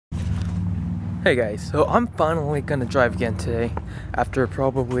Hey guys, so I'm finally gonna drive again today after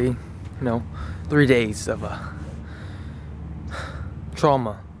probably, 3 days of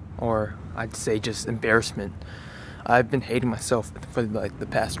trauma, or I'd say just embarrassment. I've been hating myself for like the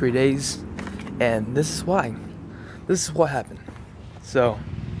past 3 days, and this is why. This is what happened. So,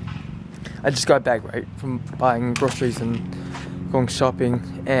 I just got back from buying groceries and going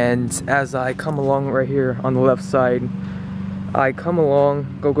shopping, and as I come along right here on the left side, I come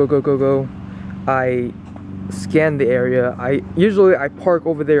along, go. I scan the area. I usually park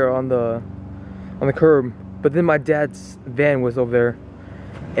over there on the curb, but then my dad's van was over there,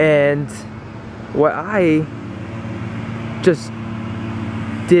 and what I just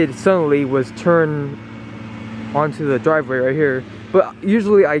did suddenly was turn onto the driveway right here. But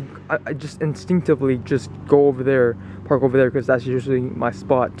usually I just instinctively just go over there, park over there, because that's usually my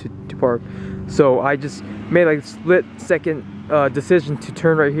spot to park. So I just made like a split-second decision to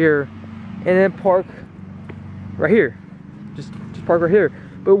turn right here and then park right here. Just park right here.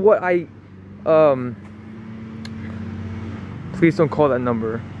 But what please don't call that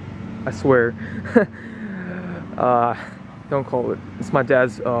number. I swear. Don't call it. It's my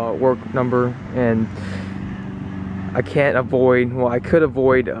dad's work number, and I can't avoid, well, I could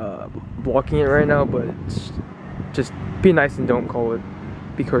avoid blocking it right now, but just be nice and don't call it.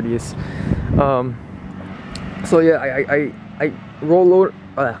 Be courteous. So yeah, I roll over.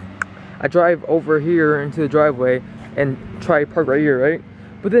 I drive over here into the driveway and try to park right here, right?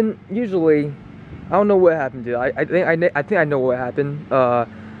 But then usually, I don't know what happened, dude. I think I know what happened.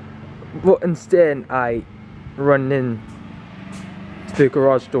 Well, instead I run in to the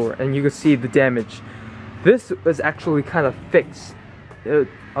garage door, and you can see the damage. This was actually kind of fixed.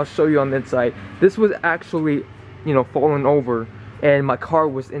 I'll show you on the inside. This was actually, falling over, and my car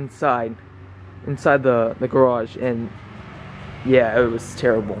was inside the garage, and yeah, it was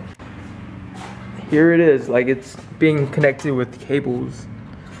terrible. Here it is, like it's being connected with cables,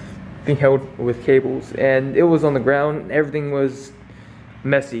 being held with cables, and it was on the ground. Everything was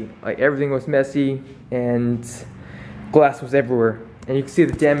messy, and glass was everywhere, and you can see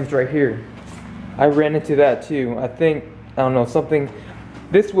the damage right here. I ran into that too. I don't know, something.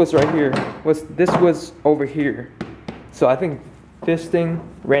 This was right here. This was over here. So I think this thing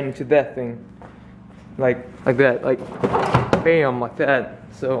ran into that thing, like that, like bam, like that.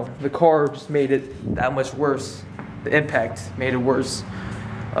 So the car just made it that much worse. The impact made it worse.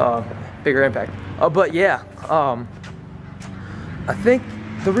 Bigger impact. But yeah, I think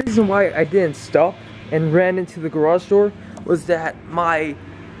the reason why I didn't stop and ran into the garage door was that my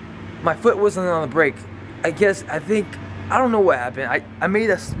foot wasn't on the brake. I don't know what happened. I made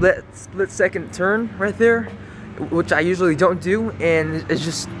a split-second turn right there, which I usually don't do, and it's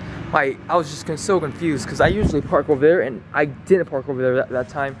just I was just so confused, because I usually park over there, and I didn't park over there that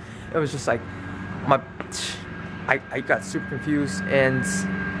time. It was just like I got super confused, and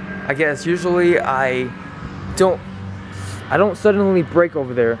I guess usually I don't suddenly brake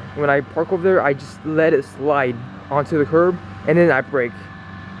over there. When I park over there, I just let it slide onto the curb, and then I brake.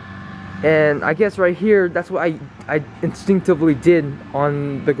 And I guess right here, that's what I instinctively did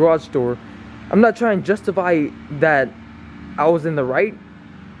on the garage door. I'm not trying to justify that I was in the right.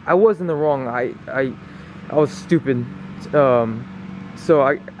 I was in the wrong. I was stupid. So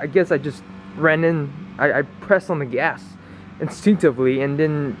I guess I just ran in. I pressed on the gas instinctively, and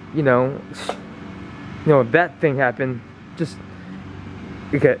then that thing happened.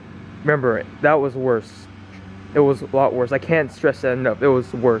 Okay, remember it. That was worse. It was a lot worse. I can't stress that enough. It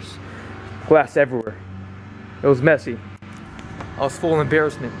was worse. Glass everywhere. It was messy. I was full of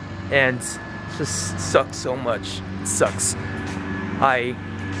embarrassment, and it just sucks so much. It sucks. I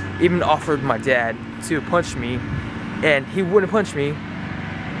even offered my dad to punch me, and he wouldn't punch me.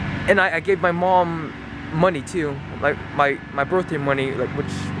 And I gave my mom money too, like my birthday money, like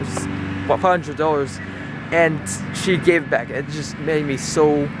which was about $500, and she gave it back. It just made me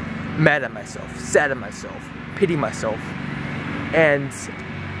so mad at myself, sad at myself, pity myself, and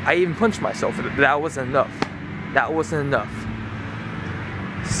I even punched myself. That wasn't enough. That wasn't enough.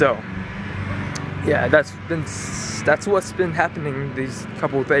 So yeah, that's what's been happening these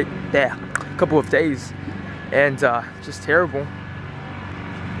couple of days, and just terrible.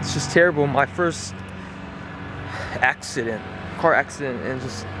 It's just terrible. My first car accident, and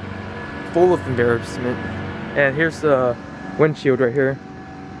just full of embarrassment. And here's the windshield right here.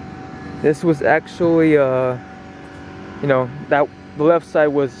 This was actually that the left side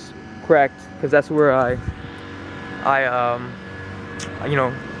was cracked, because that's where I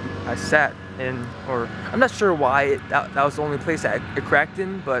sat in, or I'm not sure why that was the only place that it cracked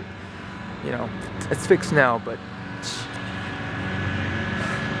in, but it's fixed now. But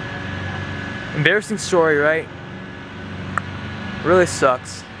Embarrassing story, right? Really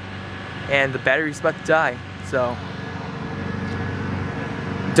sucks. And the battery's about to die, so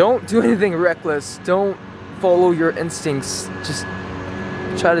don't do anything reckless. Don't follow your instincts. Just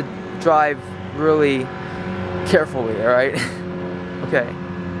try to drive really carefully, alright? Okay,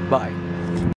 bye.